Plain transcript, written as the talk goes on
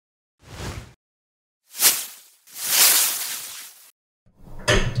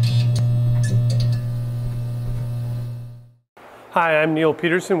Hi, I'm Neil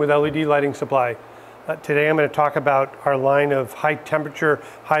Peterson with LED Lighting Supply. Today I'm going to talk about our line of high temperature,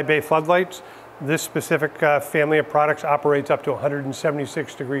 high bay floodlights. This specific family of products operates up to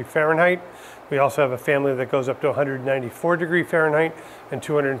 176 degree Fahrenheit. We also have a family that goes up to 194 degree Fahrenheit and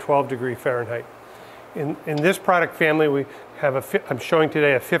 212 degree Fahrenheit. In this product family, we have I'm showing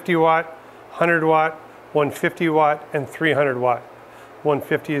today a 50 watt, 100 watt, 150 watt, and 300 watt.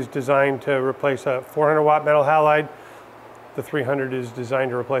 150 is designed to replace a 400 watt metal halide. The 300 is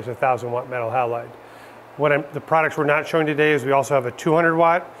designed to replace a 1000 watt metal halide. The products we're not showing today is we also have a 200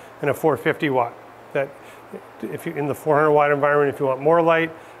 watt and a 450 watt. That if you in the 400 watt environment, if you want more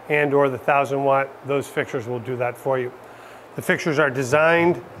light and or the 1000 watt, those fixtures will do that for you. The fixtures are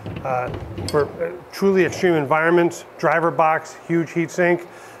designed for truly extreme environments, driver box, huge heat sink.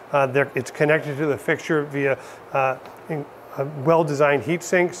 It's connected to the fixture via a well-designed heat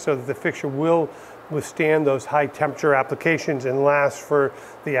sink so that the fixture will withstand those high temperature applications and last for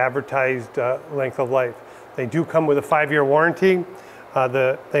the advertised length of life. They do come with a 5-year warranty.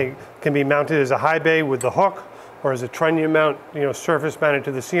 They can be mounted as a high bay with the hook, or as a trunnion mount, surface mounted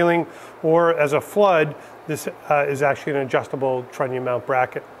to the ceiling, or as a flood. This is actually an adjustable trunnion mount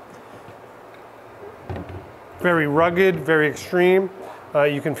bracket. Very rugged, very extreme.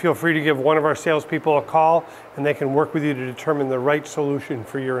 You can feel free to give one of our salespeople a call, and they can work with you to determine the right solution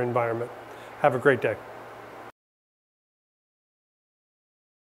for your environment. Have a great day.